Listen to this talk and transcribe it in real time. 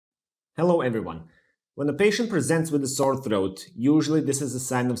Hello everyone. When a patient presents with a sore throat, usually this is a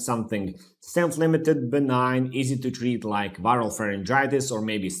sign of something self-limited, benign, easy to treat like viral pharyngitis or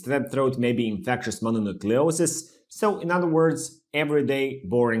maybe strep throat, maybe infectious mononucleosis. So in other words, everyday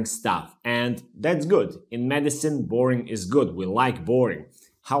boring stuff. And that's good. In medicine, boring is good. We like boring.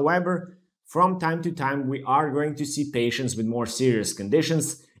 However, from time to time, we are going to see patients with more serious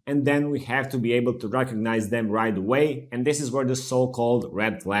conditions, and then we have to be able to recognize them right away, and this is where the so-called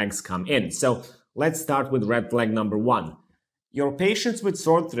red flags come in. So let's start with red flag number 1. Your patients with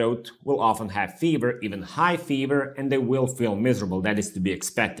sore throat will often have fever, even high fever, and they will feel miserable. That is to be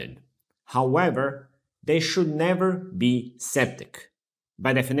expected. However, they should never be septic.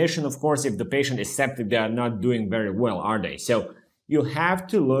 By definition, of course, if the patient is septic, they are not doing very well, are they? So you have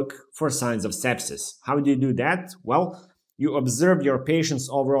to look for signs of sepsis. How do you do that? Well, you observe your patient's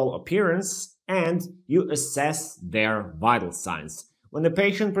overall appearance and you assess their vital signs. When the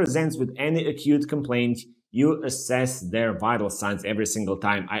patient presents with any acute complaint, you assess their vital signs every single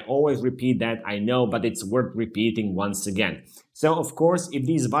time. I always repeat that, I know, but it's worth repeating once again. So, of course, if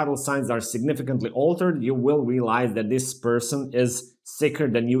these vital signs are significantly altered, you will realize that this person is sicker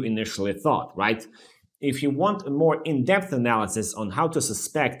than you initially thought, right? If you want a more in-depth analysis on how to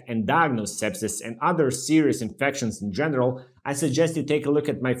suspect and diagnose sepsis and other serious infections in general, I suggest you take a look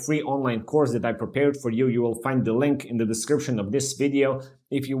at my free online course that I prepared for you. You will find the link in the description of this video.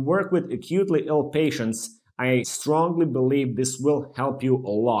 If you work with acutely ill patients, I strongly believe this will help you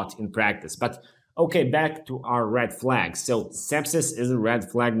a lot in practice. But okay, back to our red flags. So sepsis is red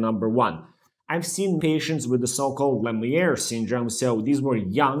flag number 1. I've seen patients with the so-called Lemiere Syndrome, so these were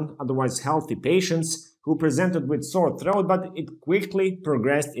young, otherwise healthy patients who presented with sore throat, but it quickly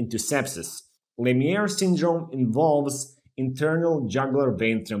progressed into sepsis. Lemiere Syndrome involves internal jugular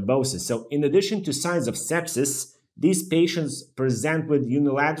vein thrombosis. So in addition to signs of sepsis, these patients present with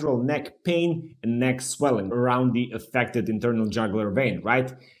unilateral neck pain and neck swelling around the affected internal jugular vein,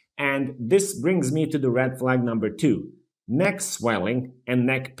 right? And this brings me to the red flag number 2, neck swelling and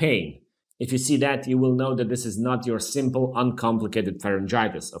neck pain. If you see that, you will know that this is not your simple, uncomplicated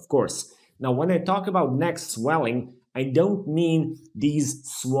pharyngitis, of course. Now, when I talk about neck swelling, I don't mean these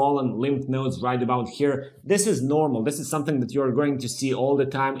swollen lymph nodes right about here. This is normal. This is something that you're going to see all the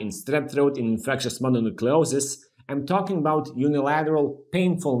time in strep throat, in infectious mononucleosis. I'm talking about unilateral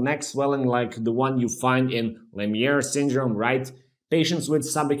painful neck swelling like the one you find in Lemiere syndrome, right? Patients with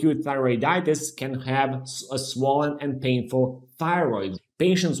subacute thyroiditis can have a swollen and painful thyroid.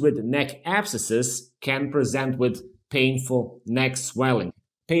 Patients with neck abscesses can present with painful neck swelling.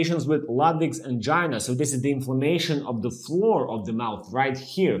 Patients with Ludwigs Angina, so this is the inflammation of the floor of the mouth right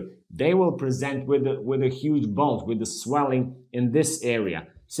here, they will present with a huge bulge, with the swelling in this area.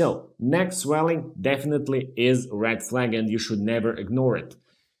 So neck swelling definitely is a red flag and you should never ignore it.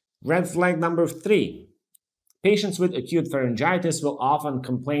 Red flag number 3. Patients with acute pharyngitis will often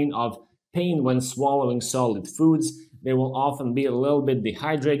complain of pain when swallowing solid foods. They will often be a little bit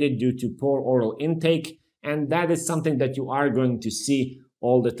dehydrated due to poor oral intake, and that is something that you are going to see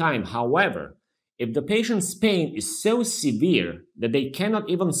all the time. However, if the patient's pain is so severe that they cannot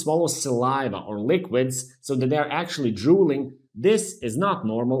even swallow saliva or liquids, so that they are actually drooling, this is not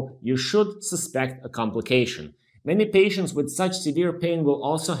normal. You should suspect a complication. Many patients with such severe pain will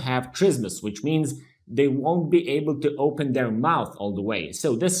also have trismus, which means they won't be able to open their mouth all the way.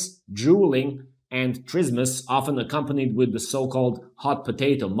 So this drooling and trismus, often accompanied with the so-called hot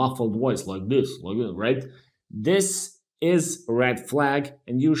potato muffled voice like this, right? This is a red flag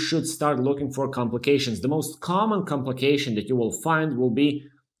and you should start looking for complications. The most common complication that you will find will be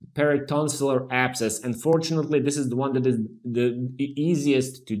peritonsillar abscess. Unfortunately, this is the one that is the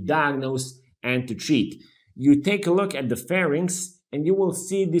easiest to diagnose and to treat. You take a look at the pharynx and you will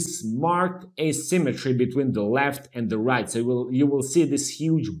see this marked asymmetry between the left and the right. So you will see this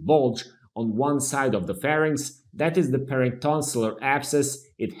huge bulge on one side of the pharynx. That is the peritonsillar abscess.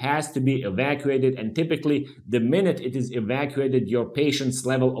 It has to be evacuated, and typically the minute it is evacuated, your patient's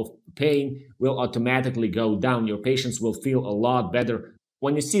level of pain will automatically go down. Your patients will feel a lot better.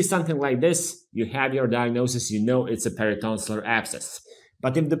 When you see something like this, you have your diagnosis, you know it's a peritonsillar abscess.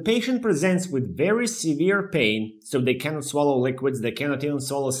 But if the patient presents with very severe pain, so they cannot swallow liquids, they cannot even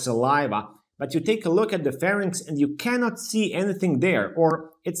swallow saliva, but you take a look at the pharynx and you cannot see anything there, or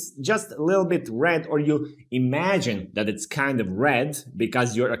it's just a little bit red, or you imagine that it's kind of red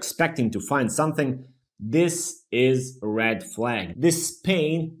because you're expecting to find something, this is a red flag. This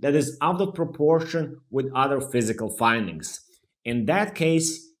pain that is out of proportion with other physical findings. In that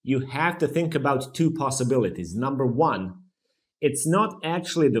case, you have to think about 2 possibilities. Number 1, it's not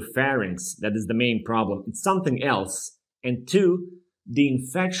actually the pharynx that is the main problem, it's something else. And 2, the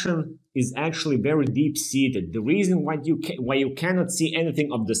infection is actually very deep-seated. The reason why you cannot see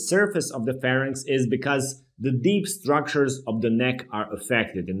anything of the surface of the pharynx is because the deep structures of the neck are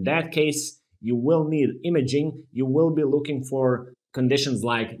affected. In that case, you will need imaging. You will be looking for conditions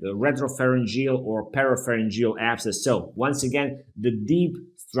like the retropharyngeal or parapharyngeal abscess. So once again, the deep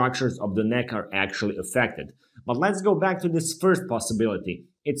structures of the neck are actually affected. But let's go back to this first possibility.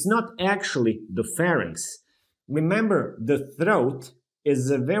 It's not actually the pharynx. Remember, the throat is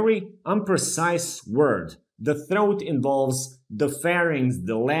a very imprecise word. The throat involves the pharynx,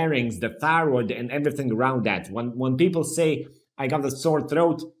 the larynx, the thyroid, and everything around that. When people say, I got a sore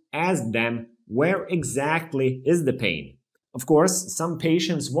throat, ask them, where exactly is the pain? Of course, some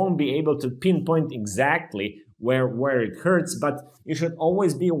patients won't be able to pinpoint exactly where it hurts, but you should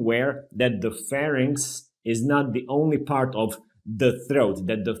always be aware that the pharynx is not the only part of the throat,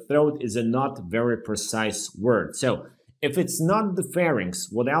 that the throat is a not very precise word. So if it's not the pharynx,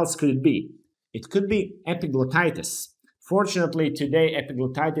 what else could it be? It could be epiglottitis. Fortunately, today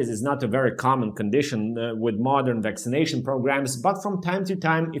epiglottitis is not a very common condition with modern vaccination programs, but from time to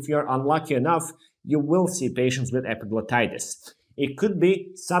time, if you're unlucky enough, you will see patients with epiglottitis. It could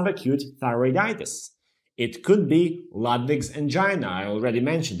be subacute thyroiditis. It could be Ludwigs Angina. I already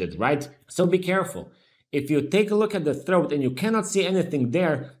mentioned it, right? So be careful. If you take a look at the throat and you cannot see anything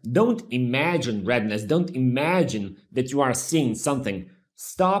there, don't imagine redness. Don't imagine that you are seeing something.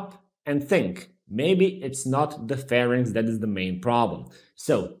 Stop and think. Maybe it's not the pharynx that is the main problem.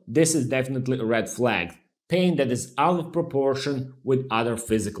 So this is definitely a red flag. Pain that is out of proportion with other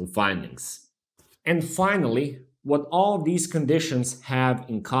physical findings. And finally, what all these conditions have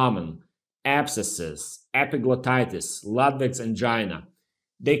in common, abscesses, epiglottitis, Ludwigs angina,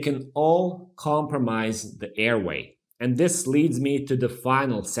 they can all compromise the airway. And this leads me to the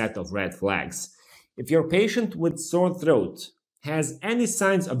final set of red flags. If your patient with sore throat has any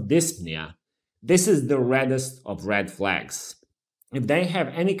signs of dyspnea, this is the reddest of red flags. If they have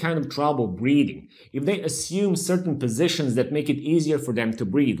any kind of trouble breathing, if they assume certain positions that make it easier for them to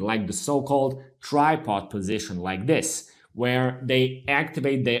breathe, like the so-called tripod position like this, where they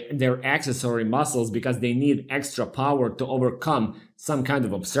activate their accessory muscles because they need extra power to overcome some kind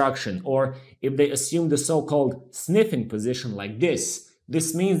of obstruction, or if they assume the so-called sniffing position like this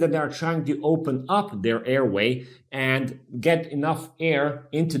means that they are trying to open up their airway and get enough air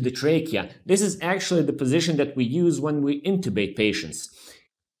into the trachea. This is actually the position that we use when we intubate patients.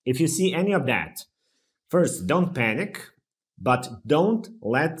 If you see any of that, first, don't panic, but don't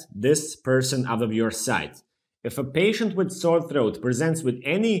let this person out of your sight. If a patient with sore throat presents with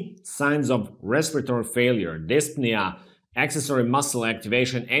any signs of respiratory failure, dyspnea, accessory muscle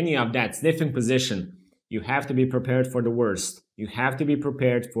activation, any of that, sniffing position, you have to be prepared for the worst. You have to be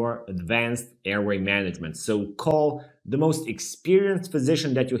prepared for advanced airway management. So call the most experienced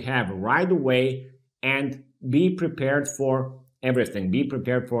physician that you have right away and be prepared for everything. Be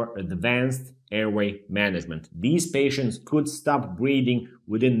prepared for advanced airway management. These patients could stop breathing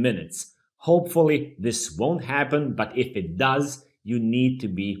within minutes. Hopefully this won't happen, but if it does, you need to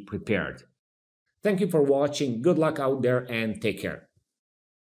be prepared. Thank you for watching. Good luck out there and take care.